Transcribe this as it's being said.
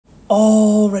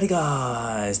Alrighty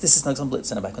guys, this is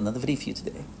snugsonblitz and I'm back with another video for you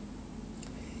today.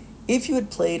 If you had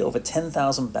played over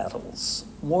 10,000 battles,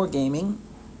 Wargaming,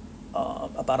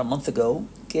 about a month ago,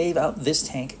 gave out this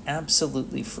tank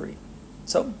absolutely free.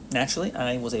 So, naturally,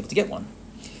 I was able to get one.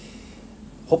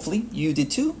 Hopefully, you did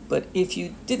too, but if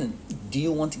you didn't, do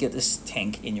you want to get this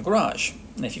tank in your garage?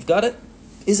 And if you've got it,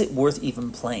 is it worth even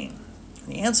playing?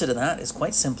 And the answer to that is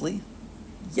quite simply,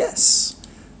 yes.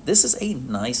 This is a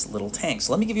nice little tank.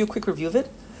 So let me give you a quick review of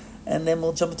it, and then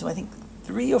we'll jump into, I think,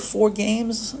 3 or 4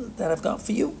 games that I've got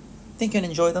for you. I think you'll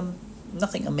enjoy them.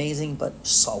 Nothing amazing, but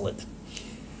solid.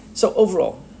 So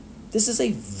overall, this is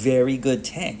a very good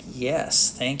tank.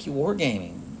 Yes, thank you,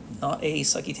 Wargaming. Not a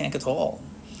sucky tank at all.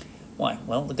 Why?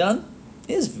 Well, the gun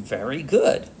is very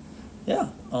good. Yeah,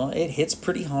 it hits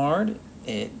pretty hard.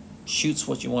 It shoots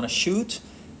what you want to shoot.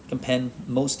 You can pen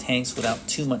most tanks without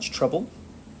too much trouble,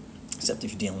 except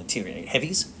if you're dealing with tier 8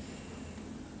 heavies.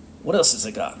 What else has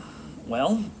it got?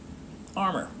 Well,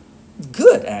 armor.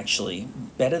 Good, actually.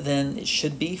 Better than it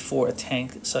should be for a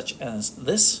tank such as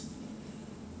this.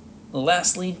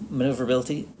 Lastly,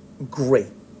 maneuverability. Great.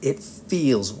 It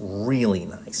feels really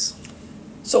nice.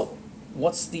 So,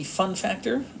 what's the fun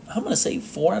factor? I'm going to say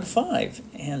 4 out of 5.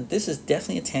 And this is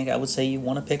definitely a tank I would say you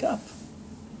want to pick up.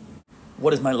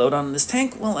 What is my loadout on this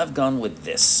tank? Well, I've gone with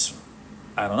this.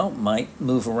 I don't know, might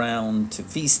move around to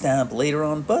V-stab later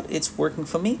on, but it's working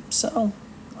for me, so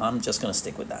I'm just going to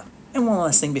stick with that. And one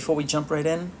last thing before we jump right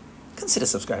in, consider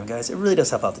subscribing, guys. It really does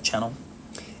help out the channel.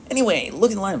 Anyway,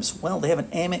 look at the lineups. Well, they have an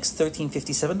AMX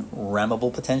 1357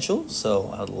 rammable potential,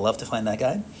 so I'd love to find that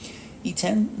guy.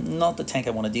 E10, not the tank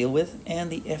I want to deal with,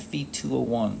 and the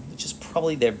FV201, which is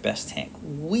probably their best tank.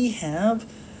 We have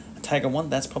a Tiger 1,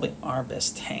 that's probably our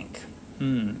best tank.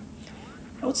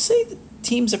 I would say the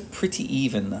teams are pretty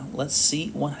even. Let's see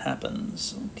what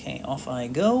happens. Okay, off I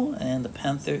go, and the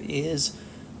Panther is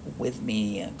with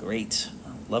me. Great.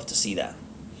 Love to see that.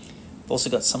 I've also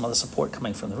got some other support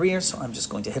coming from the rear, so I'm just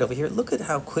going to head over here. Look at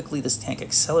how quickly this tank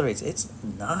accelerates. It's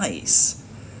nice.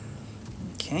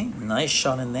 Okay, nice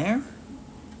shot in there.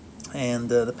 And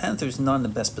the Panther's not in the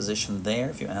best position there,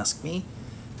 if you ask me.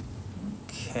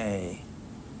 Okay.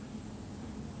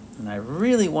 And I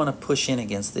really want to push in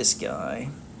against this guy,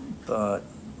 but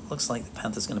looks like the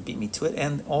Panther's going to beat me to it,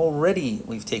 and already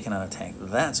we've taken out a tank.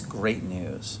 That's great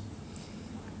news.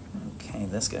 Okay,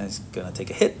 this guy's going to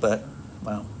take a hit, but,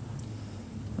 wow.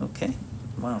 Okay,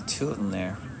 wow, 2 of them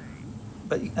there.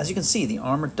 But as you can see, the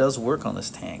armor does work on this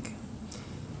tank.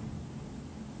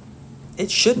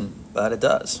 It shouldn't, but it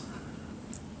does.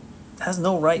 It has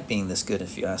no right being this good,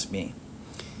 if you ask me.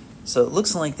 So it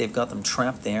looks like they've got them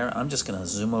trapped there. I'm just going to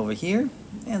zoom over here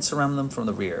and surround them from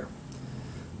the rear.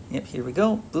 Yep, here we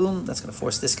go. Boom. That's going to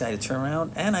force this guy to turn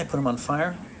around. And I put him on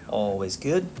fire. Always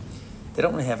good. They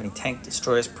don't really have any tank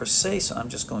destroyers per se, so I'm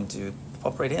just going to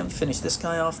pop right in, finish this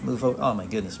guy off, move over. Oh my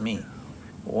goodness me.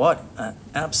 What an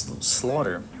absolute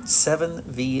slaughter.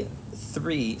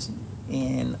 7v3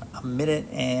 in a minute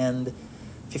and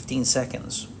 15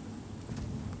 seconds.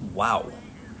 Wow.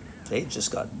 They just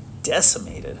got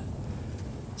decimated.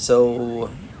 So,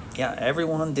 yeah,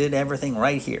 everyone did everything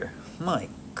right here. My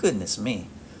goodness me.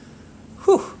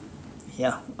 Whew.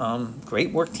 Yeah,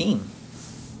 great work, team.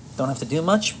 Don't have to do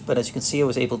much, but as you can see, I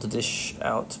was able to dish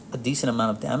out a decent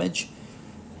amount of damage.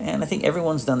 And I think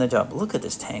everyone's done their job. Look at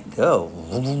this tank go.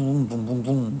 Boom, boom, boom,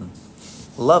 boom.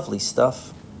 Lovely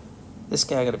stuff. This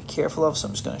guy I gotta be careful of, so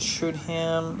I'm just gonna shoot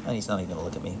him. And he's not even gonna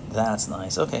look at me. That's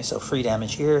nice. Okay, so free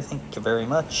damage here. Thank you very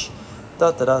much. Da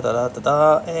da da da da da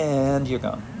da, and you're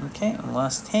gone. Okay, and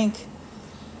last tank.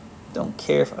 Don't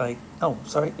care if I... Oh,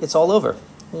 sorry, it's all over.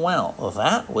 Wow, well,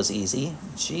 that was easy.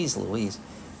 Jeez Louise.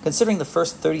 Considering the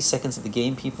first 30 seconds of the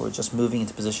game, people were just moving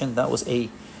into position, that was a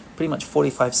pretty much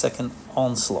 45-second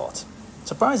onslaught.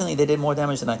 Surprisingly, they did more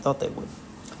damage than I thought they would.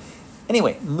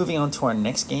 Anyway, moving on to our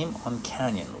next game on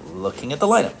Canyon. Looking at the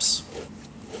lineups.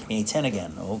 E10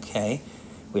 again, okay.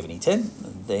 We have an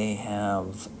E10. They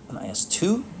have an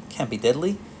IS-2. Can't be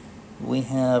deadly. We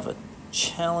have a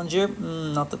Challenger,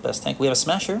 not the best tank. We have a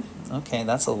Smasher. Okay,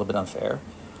 that's a little bit unfair.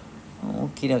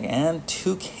 Okie dokie, and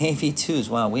 2 KV2s.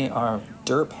 Wow, we are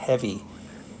derp heavy.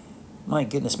 My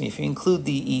goodness me, if you include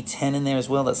the E10 in there as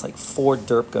well, that's like 4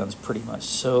 derp guns pretty much.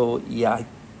 So yeah, I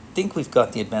think we've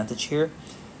got the advantage here.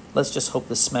 Let's just hope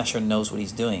the Smasher knows what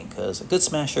he's doing, because a good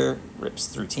Smasher rips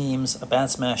through teams, a bad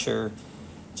Smasher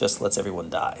just lets everyone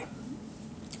die.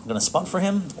 I'm going to spot for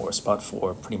him, or spot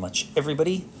for pretty much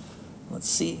everybody. Let's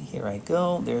see, here I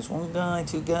go. There's 1 guy,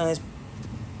 2 guys.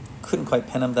 Couldn't quite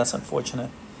pen him, that's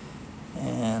unfortunate.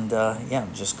 And yeah,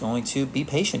 I'm just going to be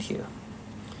patient here.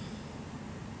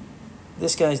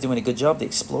 This guy's doing a good job. The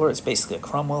Explorer, it's basically a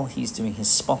Cromwell. He's doing his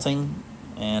spotting,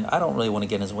 and I don't really want to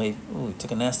get in his way. Ooh, he took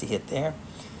a nasty hit there.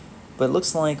 But it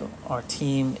looks like our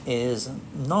team is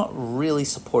not really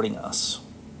supporting us.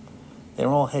 They're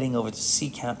all heading over to C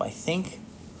cap, I think.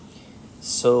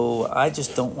 So I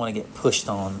just don't want to get pushed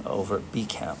on over at B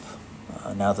cap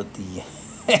now that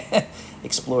the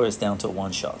Explorer is down to a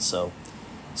one-shot. So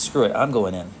screw it, I'm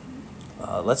going in.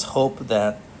 Let's hope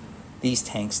that these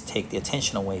tanks take the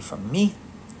attention away from me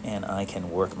and I can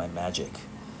work my magic.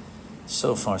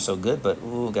 So far so good, but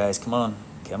ooh guys, come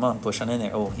on, push on in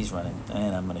there. Oh, he's running,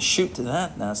 and I'm gonna shoot to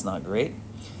that. That's not great.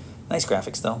 Nice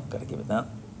graphics though, gotta give it that.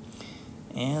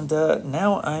 And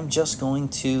now I'm just going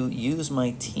to use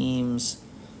my team's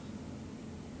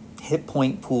hit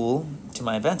point pool to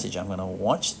my advantage. I'm gonna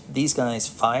watch these guys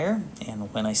fire,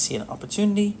 and when I see an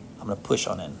opportunity, I'm gonna push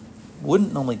on in.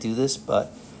 Wouldn't normally do this,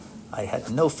 but I had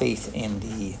no faith in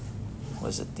the,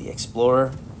 the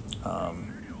Explorer.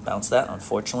 Bounced that,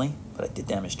 unfortunately, but I did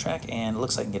damage track, and it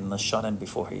looks like I'm getting a shot in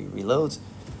before he reloads.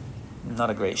 Not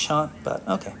a great shot, but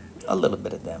okay, a little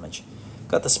bit of damage.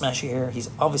 Got the Smasher here. He's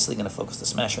obviously going to focus the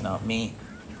Smasher, not me.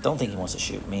 Don't think he wants to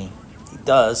shoot me. He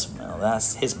does. Well,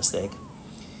 that's his mistake.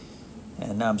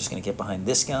 And now I'm just going to get behind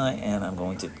this guy, and I'm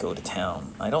going to go to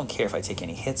town. I don't care if I take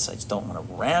any hits. I just don't want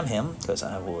to ram him, because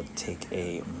I will take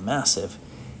a massive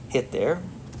hit there.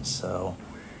 So,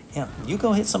 yeah, you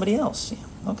go hit somebody else.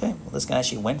 Yeah, okay, well, this guy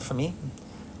actually went for me.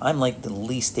 I'm like the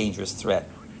least dangerous threat,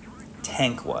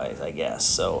 tank-wise, I guess.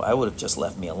 So I would have just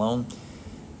left me alone.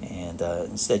 And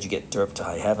instead you get derped to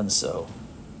high heavens, so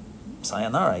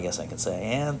sayonara, I guess I can say.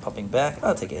 And popping back,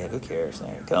 I'll take a hit, who cares?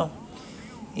 There you go.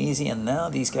 Easy, and now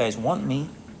these guys want me.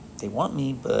 They want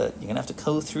me, but you're going to have to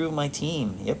go through my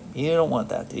team. Yep, you don't want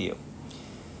that, do you?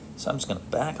 So I'm just going to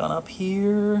back on up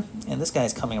here. And this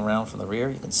guy's coming around from the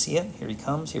rear. You can see it. Here he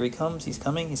comes, here he comes. He's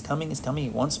coming, he's coming, he's coming. He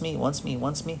wants me, he wants me, he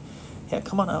wants me. Yeah,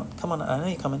 come on out, come on. I know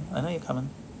you're coming, I know you're coming.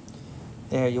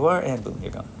 There you are, and boom,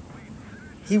 you're gone.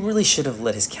 He really should have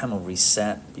let his camo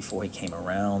reset before he came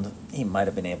around. He might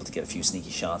have been able to get a few sneaky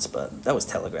shots, but that was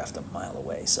telegraphed a mile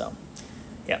away, so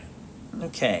yeah.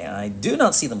 Okay, I do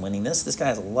not see them winning this. This guy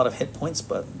has a lot of hit points,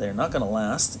 but they're not going to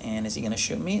last. And is he going to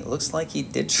shoot me? It looks like he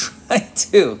did try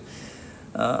to.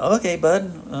 Okay,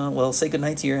 bud. Well, say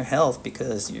goodnight to your health,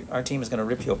 because our team is going to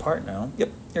rip you apart now. Yep,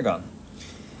 you're gone.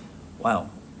 Wow.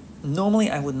 Normally,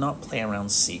 I would not play around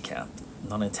C-cap,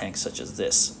 not in a tank such as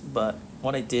this, but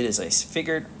what I did is I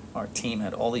figured our team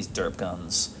had all these derp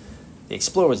guns. The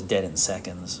Explorer was dead in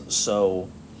seconds, so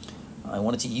I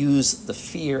wanted to use the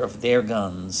fear of their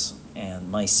guns and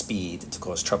my speed to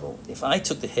cause trouble. If I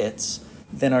took the hits,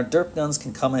 then our derp guns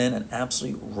can come in and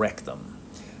absolutely wreck them.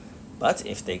 But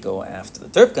if they go after the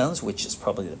derp guns, which is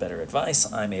probably the better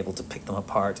advice, I'm able to pick them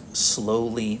apart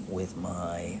slowly with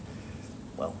my,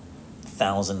 well,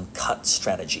 1,000 cut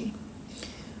strategy.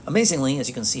 Amazingly, as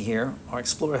you can see here, our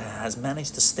Explorer has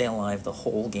managed to stay alive the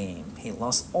whole game. He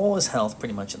lost all his health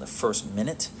pretty much in the first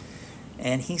minute,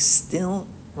 and he's still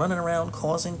running around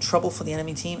causing trouble for the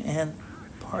enemy team and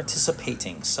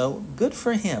participating. So good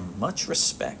for him. Much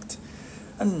respect.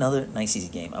 Another nice easy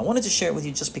game. I wanted to share it with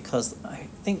you just because I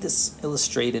think this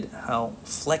illustrated how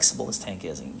flexible this tank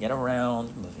is. You can get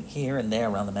around, moving here and there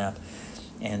around the map,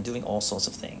 and doing all sorts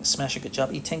of things. Smasher, good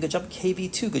job. E10, good job.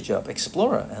 KV2, good job.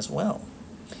 Explorer as well.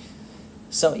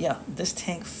 So yeah, this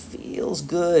tank feels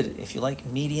good. If you like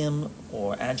medium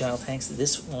or agile tanks,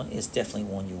 this one is definitely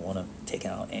one you want to take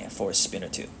out for a spin or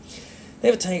two. They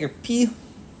have a Tiger P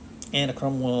and a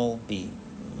Cromwell B.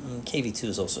 KV2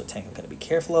 is also a tank I'm going to be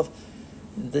careful of.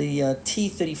 The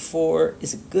T-34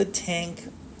 is a good tank.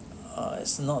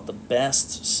 It's not the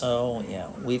best, so yeah,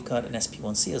 we've got an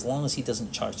SP1C. As long as he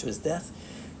doesn't charge to his death,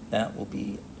 that will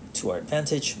be to our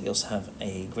advantage. We also have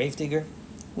a Gravedigger.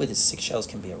 With his 6 shells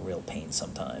can be a real pain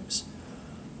sometimes.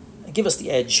 Give us the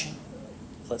edge.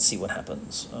 Let's see what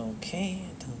happens. Okay.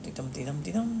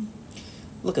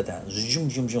 Look at that. Zoom,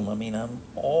 zoom, zoom. I mean, I'm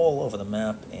all over the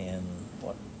map in,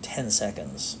 what, 10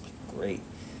 seconds. Great.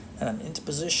 And I'm into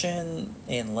position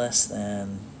in less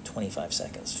than 25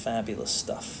 seconds. Fabulous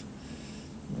stuff.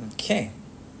 Okay.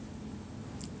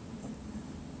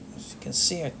 As you can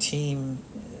see, our team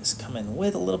is coming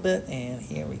with a little bit, and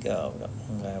here we go. We got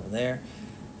one guy over there.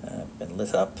 Been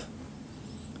lit up.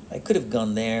 I could have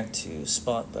gone there to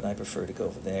spot, but I prefer to go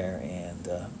over there and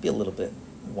be a little bit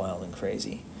wild and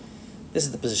crazy. This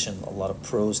is the position a lot of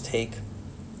pros take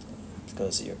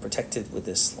because you're protected with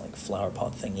this like flower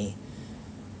pot thingy,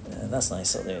 and that's nice.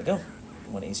 So there you go,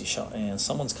 one easy shot, and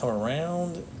someone's come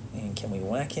around, and can we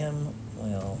whack him?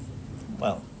 Well,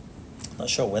 not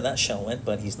sure where that shell went,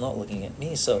 but he's not looking at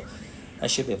me, so I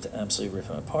should be able to absolutely rip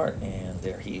him apart, and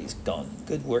there he's gone.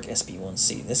 Good work,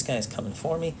 SB1C. This guy's coming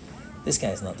for me. This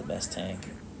guy's not the best tank.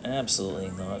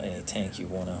 Absolutely not a tank you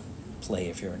want to play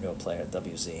if you're a new player at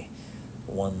WZ.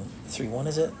 1-3-1,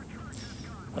 is it?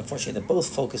 Unfortunately, they're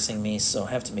both focusing me, so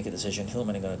I have to make a decision. Who am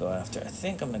I going to go after? I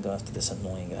think I'm going to go after this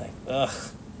annoying guy. Ugh.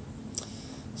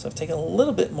 So I've taken a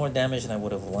little bit more damage than I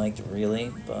would have liked,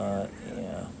 really, but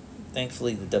yeah.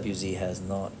 Thankfully, the WZ has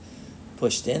not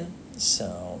pushed in,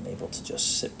 so I'm able to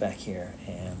just sit back here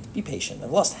and be patient.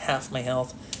 I've lost half my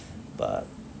health, but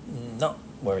not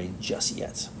worried just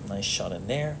yet. Nice shot in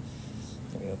there.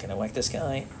 There we go. Can I whack this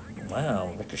guy?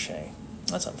 Wow, ricochet.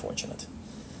 That's unfortunate.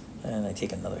 And I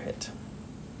take another hit.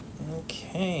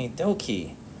 Okay,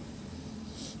 dokie.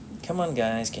 Come on,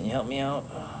 guys. Can you help me out?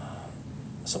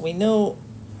 So we know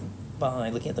by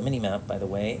looking at the mini-map, by the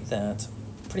way, that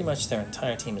pretty much their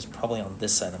entire team is probably on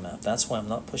this side of the map. That's why I'm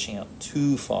not pushing out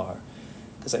too far,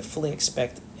 because I fully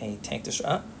expect a tank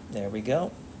destroyer. Ah, there we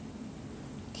go.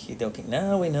 Okie dokie.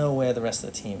 Now we know where the rest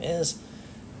of the team is.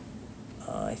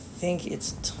 I think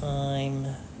it's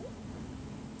time.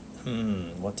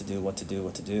 What to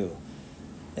do?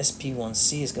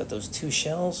 SP1C has got those 2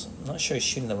 shells. I'm not sure he's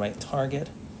shooting the right target.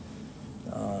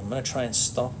 I'm going to try and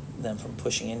stop them from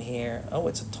pushing in here. Oh,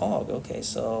 it's a Tog. Okay,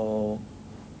 so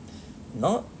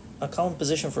not a common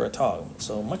position for a Tog.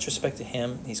 So much respect to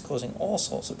him. He's causing all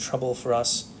sorts of trouble for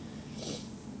us.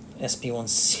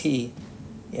 SP1C,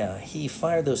 yeah, he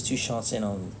fired those 2 shots in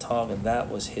on the Tog, and that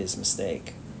was his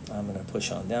mistake. I'm going to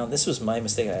push on down. This was my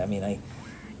mistake. I mean, I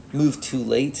moved too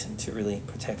late to really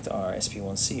protect our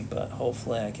SP1C, but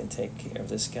hopefully I can take care of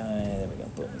this guy. There we go.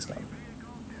 Boom, he's gone.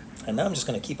 And now I'm just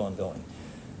going to keep on going.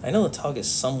 I know the Tog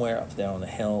is somewhere up there on the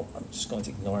hill. I'm just going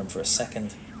to ignore him for a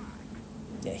second.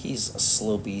 Yeah, he's a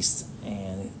slow beast,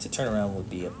 and to turn around would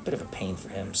be a bit of a pain for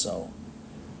him, so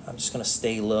I'm just going to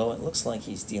stay low. It looks like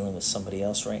he's dealing with somebody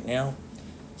else right now,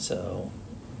 so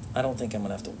I don't think I'm going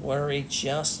to have to worry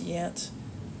just yet.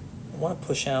 I want to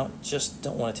push out, just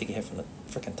don't want to take a hit from the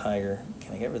frickin' Tiger.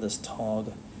 Can I get rid of this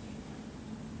Tog?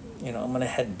 You know, I'm going to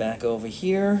head back over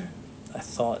here. I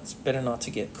thought it's better not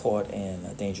to get caught in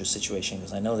a dangerous situation,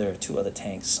 because I know there are 2 other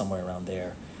tanks somewhere around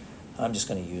there. I'm just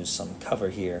going to use some cover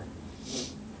here,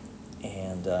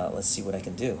 and let's see what I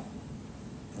can do.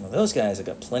 Well, those guys have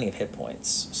got plenty of hit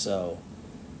points, so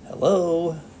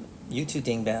hello, you 2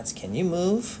 dingbats, can you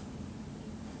move?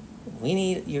 We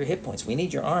need your hit points. We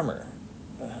need your armor.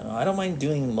 I don't mind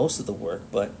doing most of the work,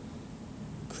 but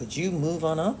could you move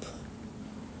on up?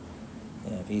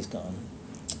 Yeah, if he's gone.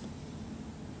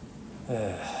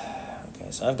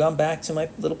 Okay, so I've gone back to my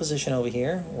little position over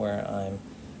here where I'm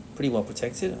pretty well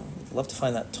protected. I'd love to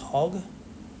find that Tog.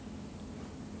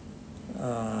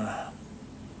 I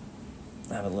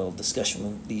have a little discussion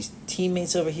with these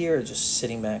teammates over here, just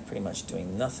sitting back pretty much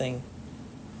doing nothing.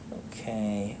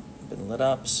 Okay, been lit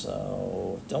up,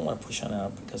 so don't want to push on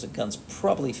out because the gun's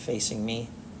probably facing me.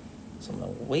 So I'm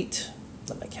going to wait,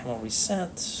 let my camo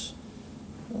reset.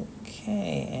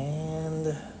 Okay,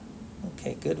 and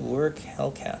okay, good work,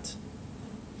 Hellcat.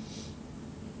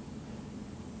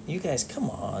 You guys, come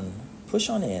on, push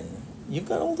on in. You've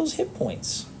got all those hit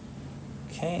points.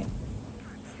 Okay,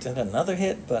 I took another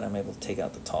hit, but I'm able to take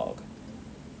out the Tog.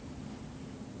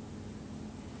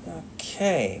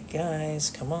 Okay, guys,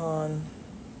 come on.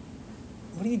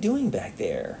 What are you doing back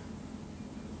there?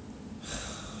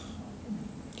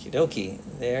 Okie dokie,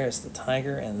 there's the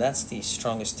Tiger, and that's the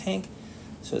strongest tank,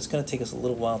 so it's going to take us a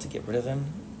little while to get rid of him,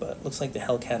 but looks like the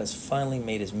Hellcat has finally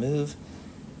made his move,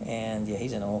 and yeah,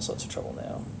 he's in all sorts of trouble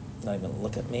now. Not even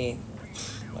look at me.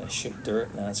 I shoot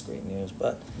dirt, now that's great news,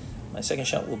 but my second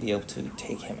shot will be able to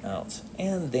take him out.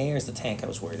 And there's the tank I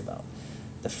was worried about.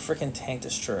 The frickin' tank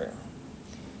destroyer.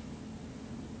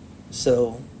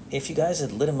 So, if you guys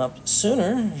had lit him up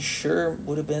sooner, sure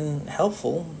would have been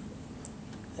helpful.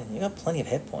 And you got plenty of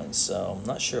hit points, so I'm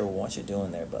not sure what you're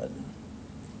doing there, bud.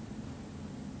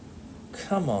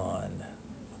 Come on.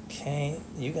 Okay,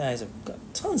 you guys have got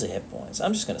tons of hit points.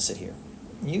 I'm just going to sit here.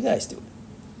 You guys do it.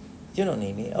 You don't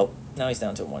need me. Oh, now he's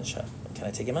down to a 1 shot. Can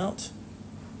I take him out?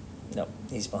 Nope.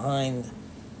 He's behind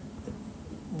the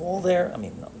wall there. I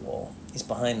mean, not the wall. He's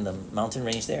behind the mountain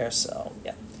range there, so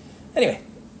yeah. Anyway,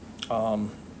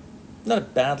 not a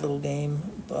bad little game,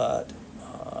 but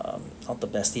not the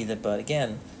best either. But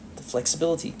again, the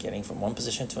flexibility, getting from one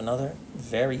position to another,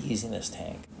 very easy in this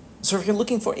tank. So if you're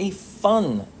looking for a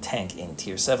fun tank in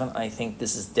Tier 7, I think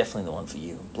this is definitely the one for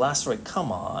you. Blasteroid,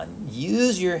 come on.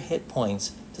 Use your hit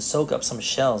points to soak up some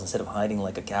shells instead of hiding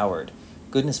like a coward.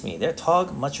 Goodness me, their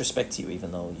Tog, much respect to you,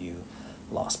 even though you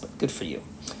lost, but good for you.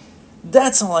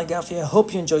 That's all I got for you. I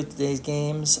hope you enjoyed today's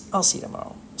games. I'll see you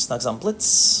tomorrow. Snugs on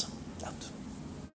Blitz.